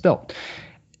applications built.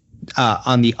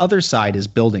 On the other side is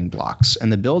building blocks,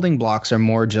 and the building blocks are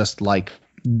more just like,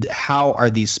 how are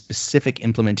these specific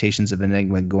implementations of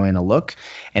Enigma going to look,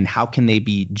 and how can they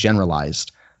be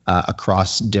generalized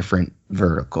across different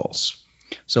verticals?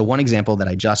 So one example that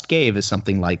I just gave is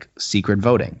something like secret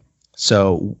voting.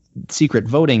 So secret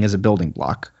voting is a building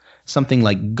block. Something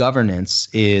like governance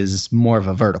is more of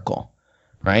a vertical,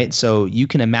 right? So you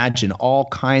can imagine all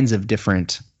kinds of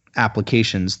different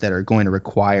applications that are going to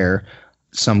require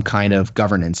some kind of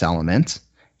governance element,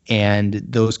 and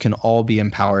those can all be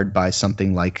empowered by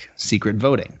something like secret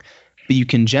voting. But you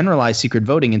can generalize secret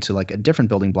voting into like a different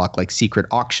building block, like secret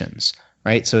auctions,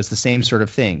 right? So it's the same sort of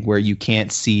thing where you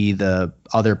can't see the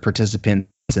other participants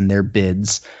and their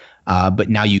bids, but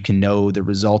now you can know the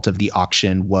result of the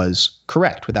auction was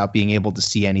correct without being able to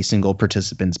see any single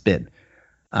participant's bid.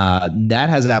 That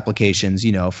has applications,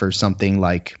 for something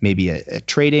like maybe a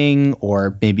trading,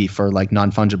 or maybe for like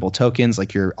non-fungible tokens,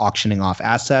 like you're auctioning off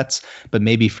assets, but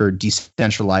maybe for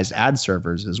decentralized ad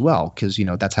servers as well, because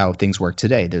that's how things work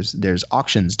today. There's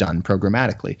auctions done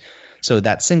programmatically. So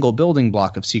that single building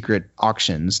block of secret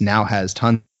auctions now has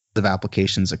tons of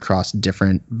applications across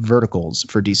different verticals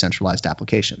for decentralized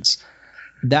applications.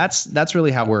 That's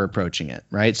really how we're approaching it,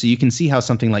 right? So you can see how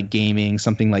something like gaming,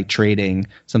 something like trading,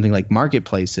 something like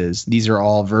marketplaces, these are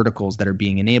all verticals that are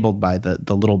being enabled by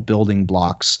the little building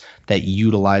blocks that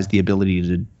utilize the ability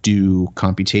to do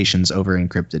computations over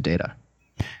encrypted data.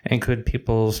 And could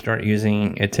people start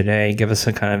using it today? Give us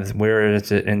a kind of, where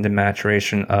is it in the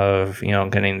maturation of,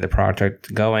 getting the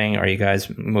project going? Are you guys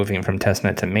moving from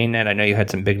testnet to mainnet? I know you had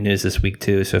some big news this week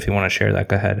too, so if you want to share that,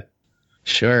 go ahead.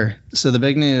 Sure. So the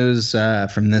big news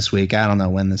from this week, I don't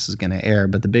know when this is going to air,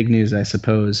 but the big news, I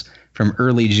suppose, from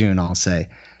early June, I'll say,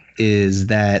 is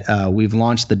that we've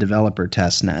launched the developer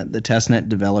testnet, the testnet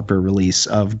developer release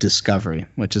of Discovery,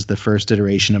 which is the first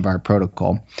iteration of our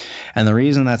protocol. And the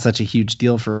reason that's such a huge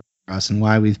deal for us and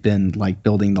why we've been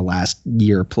building the last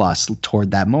year plus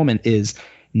toward that moment is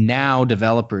now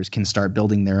developers can start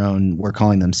building their own, we're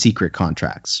calling them secret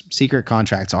contracts. Secret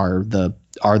contracts are the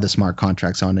smart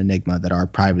contracts on Enigma that are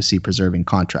privacy preserving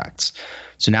contracts.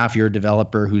 So now if you're a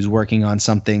developer who's working on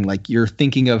something like you're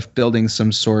thinking of building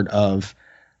some sort of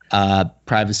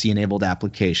privacy enabled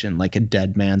application like a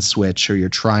dead man switch, or you're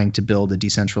trying to build a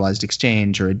decentralized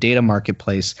exchange or a data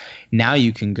marketplace, now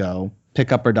you can go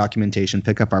pick up our documentation,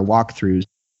 pick up our walkthroughs,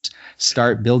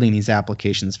 start building these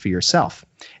applications for yourself.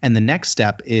 And the next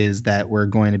step is that we're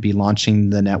going to be launching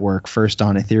the network first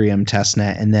on Ethereum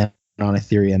testnet and then on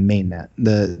Ethereum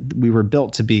mainnet. We were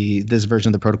built to be this version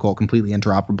of the protocol completely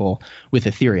interoperable with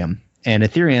Ethereum. And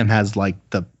Ethereum has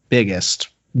the biggest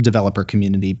developer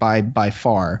community by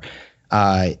far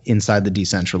inside the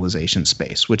decentralization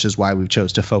space, which is why we've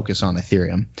chose to focus on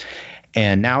Ethereum.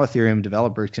 And now Ethereum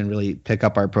developers can really pick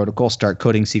up our protocol, start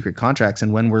coding secret contracts.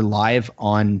 And when we're live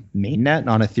on mainnet,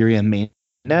 on Ethereum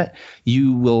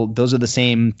mainnet, those are the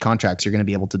same contracts you're going to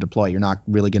be able to deploy. You're not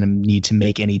really going to need to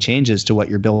make any changes to what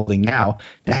you're building now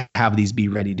to have these be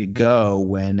ready to go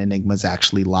when Enigma's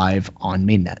actually live on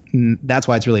mainnet. And that's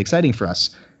why it's really exciting for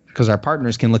us, because our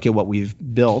partners can look at what we've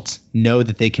built, know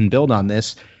that they can build on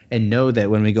this, and know that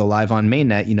when we go live on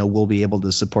mainnet, we'll be able to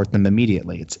support them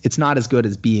immediately. It's not as good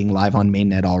as being live on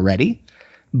mainnet already,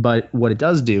 but what it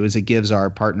does do is it gives our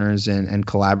partners and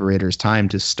collaborators time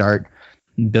to start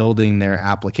building their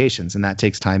applications, and that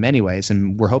takes time anyways.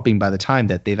 And we're hoping by the time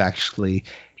that they've actually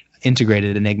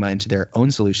integrated Enigma into their own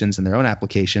solutions and their own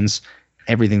applications,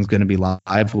 everything's going to be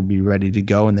live, we'll be ready to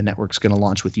go, and the network's going to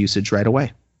launch with usage right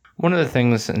away. One of the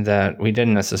things that we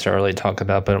didn't necessarily talk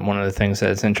about, but one of the things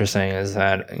that's interesting is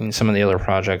that in some of the other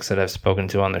projects that I've spoken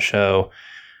to on the show,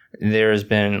 there's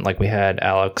been, we had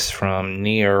Alex from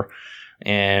Near,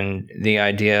 and the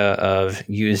idea of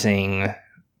using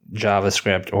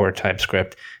JavaScript or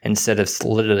TypeScript instead of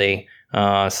Solidity.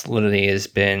 Solidity has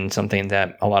been something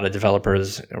that a lot of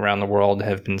developers around the world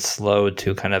have been slow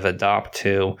to kind of adopt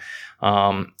to.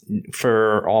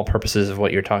 For all purposes of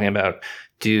what you're talking about,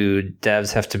 do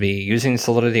devs have to be using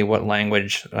Solidity? What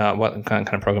language, what kind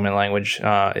of programming language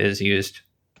is used?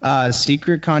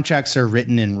 Secret contracts are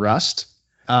written in Rust.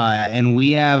 And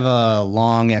we have a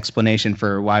long explanation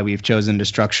for why we've chosen to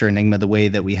structure Enigma the way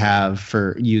that we have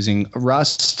for using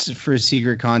Rust for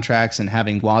secret contracts and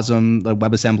having WASM, the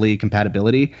WebAssembly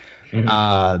compatibility.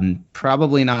 Mm-hmm.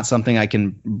 Probably not something I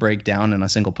can break down in a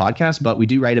single podcast, but we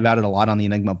do write about it a lot on the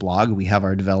Enigma blog. We have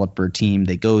our developer team.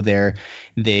 They go there,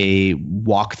 they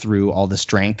walk through all the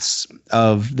strengths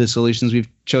of the solutions we've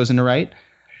chosen to write.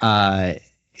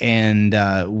 And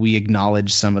we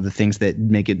acknowledge some of the things that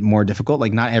make it more difficult.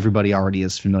 Not everybody already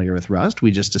is familiar with Rust.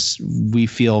 We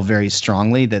feel very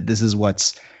strongly that this is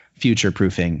what's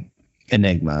future-proofing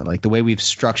Enigma. The way we've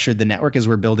structured the network is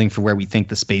we're building for where we think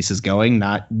the space is going,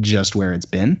 not just where it's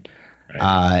been.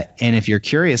 Right. And if you're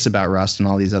curious about Rust and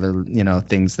all these other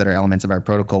things that are elements of our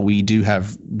protocol, we do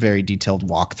have very detailed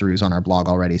walkthroughs on our blog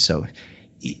already. So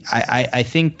I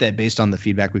think that based on the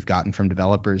feedback we've gotten from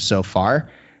developers so far,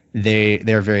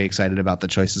 they're very excited about the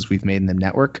choices we've made in the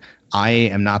network. I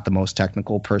am not the most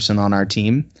technical person on our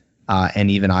team,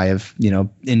 and even I have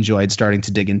enjoyed starting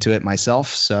to dig into it myself.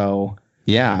 So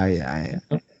yeah,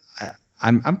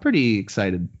 I'm pretty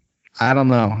excited. I don't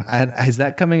know. Is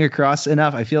that coming across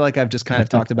enough? I feel like I've just kind of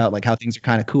talked about how things are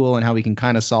kind of cool and how we can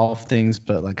kind of solve things,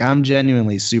 but I'm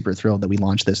genuinely super thrilled that we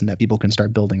launched this and that people can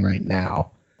start building right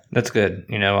now. That's good.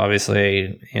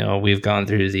 Obviously, we've gone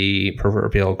through the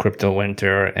proverbial crypto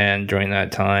winter, and during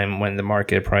that time when the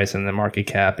market price and the market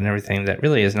cap and everything that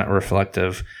really is not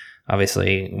reflective,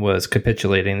 obviously was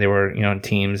capitulating. There were,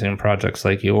 teams and projects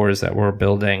like yours that were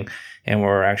building and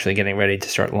were actually getting ready to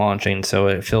start launching. So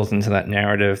it fills into that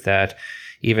narrative that,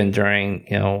 even during,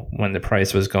 when the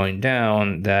price was going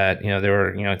down, that, there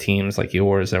were, teams like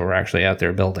yours that were actually out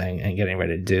there building and getting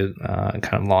ready to do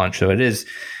kind of launch. So it is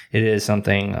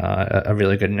something, a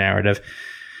really good narrative.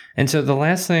 And so the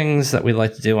last things that we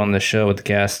like to do on the show with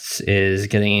guests is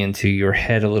getting into your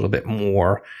head a little bit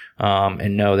more.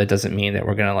 And no, that doesn't mean that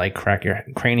we're going to like crack your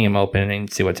cranium open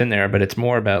and see what's in there, but it's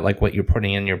more about like what you're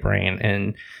putting in your brain.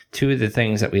 And two of the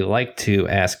things that we like to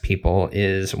ask people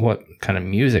is what kind of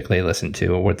music they listen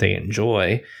to or what they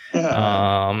enjoy.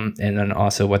 And then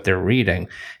also what they're reading.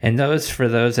 And for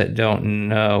those that don't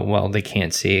know, well, they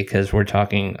can't see because we're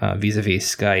talking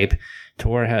vis-a-vis Skype.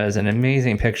 Tor has an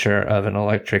amazing picture of an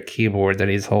electric keyboard that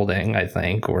he's holding, I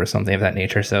think, or something of that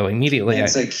nature. So immediately...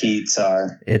 It's a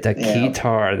keytar. It's a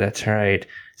keytar, that's right.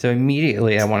 So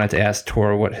immediately I wanted to ask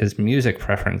Tor what his music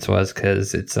preference was,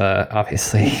 because it's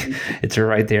obviously, it's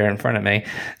right there in front of me.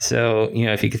 So,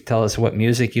 if you could tell us what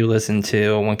music you listen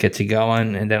to and what gets you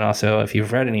going, and then also if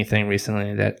you've read anything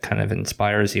recently that kind of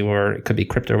inspires you, or it could be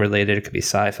crypto-related, it could be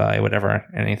sci-fi, whatever,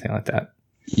 anything like that.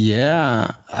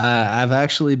 Yeah, I've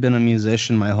actually been a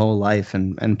musician my whole life,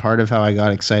 and part of how I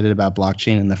got excited about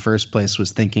blockchain in the first place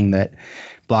was thinking that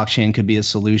blockchain could be a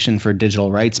solution for digital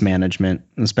rights management,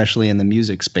 especially in the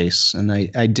music space. And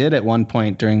I did at one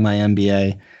point during my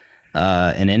MBA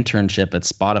an internship at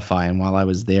Spotify, and while I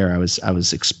was there, I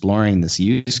was exploring this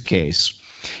use case.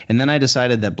 And then I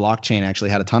decided that blockchain actually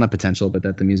had a ton of potential, but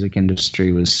that the music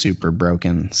industry was super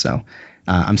broken. So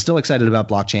I'm still excited about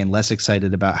blockchain, less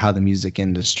excited about how the music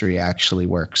industry actually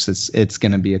works. It's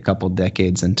going to be a couple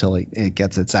decades until it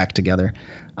gets its act together.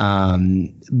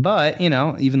 But,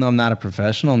 even though I'm not a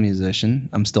professional musician,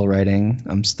 I'm still writing.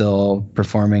 I'm still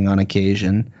performing on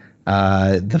occasion.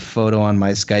 The photo on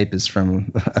my Skype is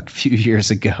from a few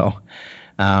years ago,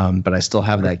 but I still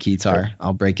have that guitar.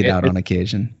 I'll break it out on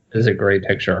occasion. It is a great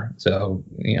picture. So,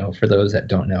 for those that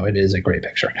don't know, it is a great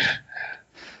picture.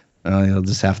 You'll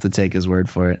just have to take his word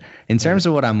for it. In terms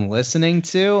of what I'm listening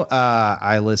to,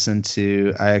 I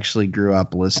actually grew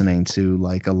up listening to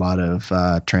like a lot of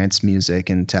trance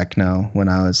music and techno when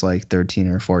I was like 13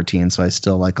 or 14. So I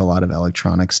still like a lot of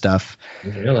electronic stuff.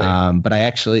 Really? But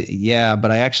I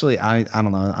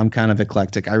don't know. I'm kind of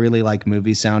eclectic. I really like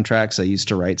movie soundtracks. I used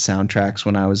to write soundtracks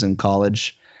when I was in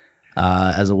college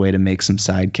as a way to make some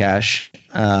side cash.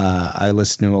 I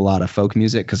listen to a lot of folk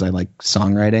music because I like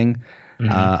songwriting.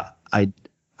 Mm-hmm.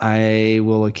 I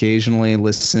will occasionally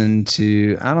listen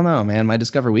to, I don't know, man, my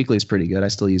Discover Weekly is pretty good. I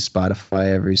still use Spotify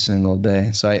every single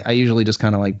day. So I usually just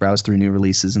kind of like browse through new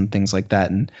releases and things like that.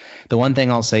 And the one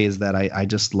thing I'll say is that I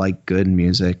just like good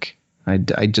music. I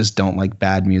just don't like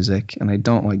bad music, and I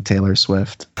don't like Taylor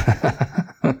Swift.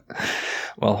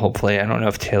 Well, hopefully, I don't know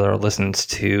if Taylor listens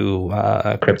to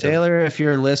crypto. Taylor, if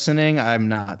you're listening, I'm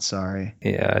not sorry.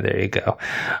 Yeah, there you go.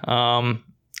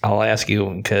 I'll ask you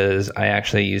because I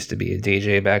actually used to be a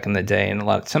DJ back in the day, and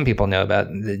some people know about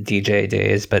the DJ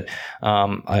days, but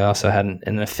I also had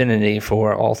an affinity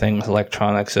for all things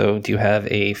electronic. So do you have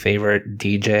a favorite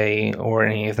DJ or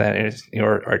any of that,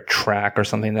 or track or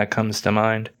something that comes to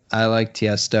mind? I like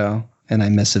Tiesto, and I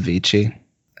miss Avicii.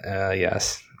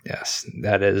 Yes,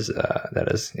 that is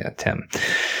Tim.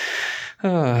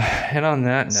 And on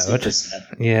that note,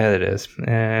 yeah, it is.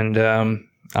 And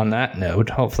on that note,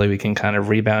 hopefully we can kind of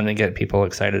rebound and get people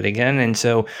excited again. And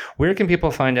so where can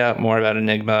people find out more about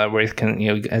Enigma? Where can,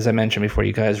 as I mentioned before,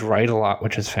 you guys write a lot,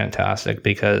 which is fantastic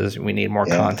because we need more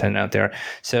content out there.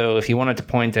 So if you wanted to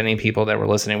point to any people that were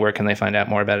listening, where can they find out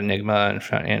more about Enigma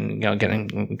and get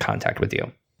in contact with you?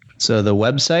 So the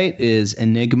website is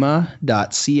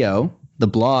enigma.co. The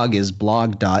blog is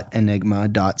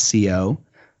blog.enigma.co.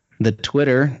 The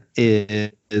Twitter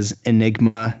is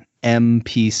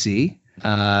enigmampc.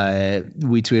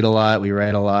 We tweet a lot. We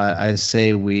write a lot. I say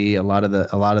a lot of the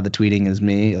tweeting is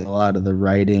me. A lot of the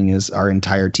writing is our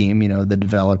entire team. The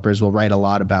developers will write a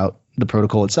lot about the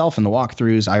protocol itself and the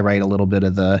walkthroughs. I write a little bit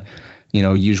of the,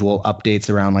 usual updates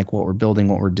around like what we're building,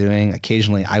 what we're doing.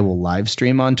 Occasionally I will live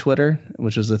stream on Twitter,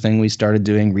 which is the thing we started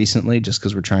doing recently just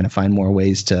because we're trying to find more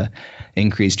ways to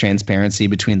increase transparency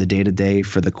between the day-to-day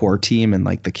for the core team and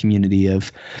like the community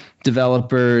of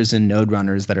developers and node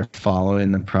runners that are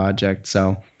following the project.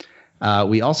 So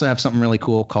we also have something really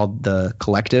cool called the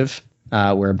Collective,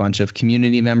 where a bunch of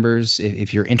community members,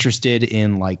 if you're interested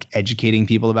in like educating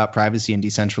people about privacy and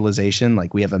decentralization,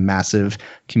 like we have a massive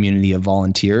community of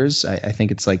volunteers. I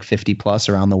think it's like 50 plus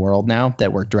around the world now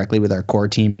that work directly with our core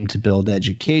team to build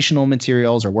educational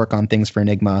materials or work on things for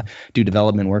Enigma, do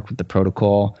development work with the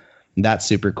protocol. That's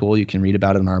super cool. You can read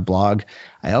about it on our blog.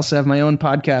 I also have my own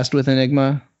podcast with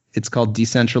Enigma. It's called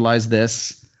Decentralize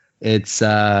This. It's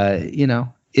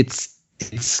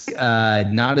It's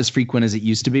not as frequent as it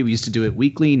used to be. We used to do it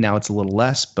weekly. Now it's a little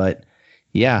less, but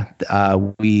yeah,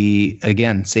 we,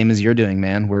 again, same as you're doing,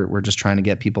 man. We're just trying to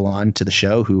get people on to the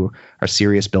show who are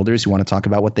serious builders who want to talk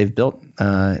about what they've built.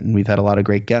 And we've had a lot of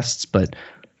great guests, but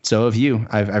so have you.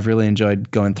 I've really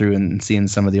enjoyed going through and seeing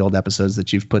some of the old episodes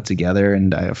that you've put together.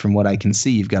 And from what I can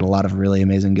see, you've got a lot of really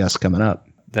amazing guests coming up.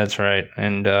 That's right.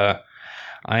 And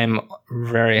I'm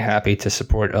very happy to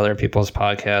support other people's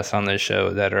podcasts on this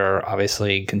show that are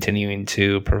obviously continuing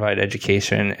to provide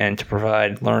education and to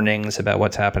provide learnings about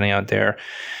what's happening out there.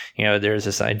 You know, there's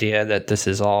this idea that this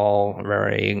is all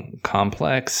very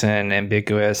complex and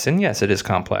ambiguous. And yes, it is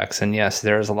complex. And yes,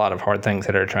 there's a lot of hard things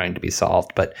that are trying to be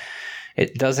solved. But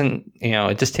it doesn't, you know,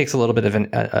 it just takes a little bit of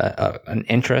an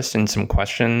interest in some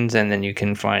questions, and then you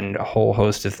can find a whole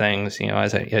host of things. You know,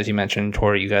 as you mentioned,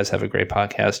 Tori, you guys have a great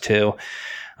podcast too.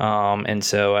 And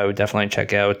so I would definitely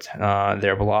check out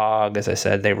their blog. As I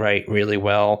said, they write really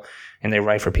well, and they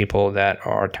write for people that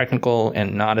are technical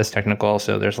and not as technical.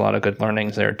 So there's a lot of good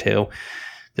learnings there too.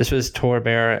 This was Tor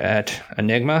Bayer at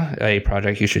Enigma, a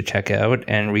project you should check out,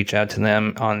 and reach out to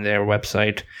them on their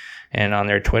website and on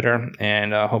their Twitter.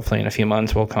 And hopefully in a few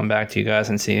months, we'll come back to you guys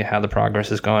and see how the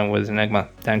progress is going with Enigma.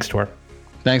 Thanks, Tor.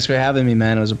 Thanks for having me,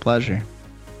 man. It was a pleasure.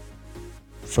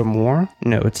 For more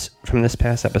notes from this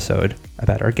past episode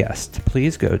about our guest,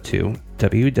 please go to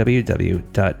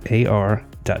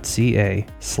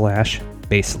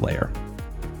www.ar.ca/baselayer.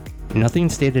 Nothing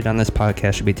stated on this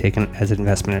podcast should be taken as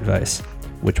investment advice,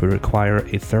 which would require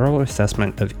a thorough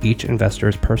assessment of each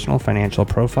investor's personal financial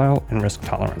profile and risk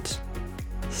tolerance.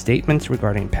 Statements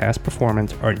regarding past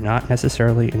performance are not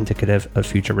necessarily indicative of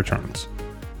future returns.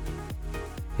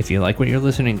 If you like what you're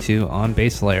listening to on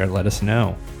Baselayer, let us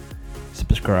know.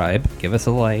 Subscribe, give us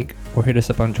a like, or hit us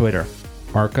up on Twitter.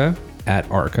 Arca at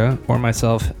Arca, or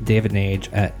myself, David Nage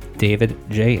at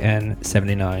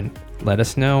DavidJN79. Let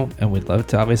us know, and we'd love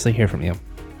to obviously hear from you.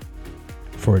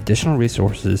 For additional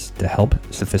resources to help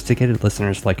sophisticated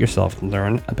listeners like yourself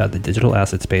learn about the digital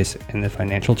asset space in the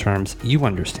financial terms you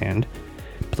understand,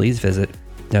 please visit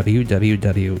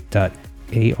www.ar.ca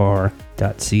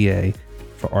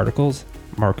for articles,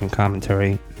 market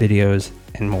commentary, videos,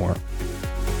 and more.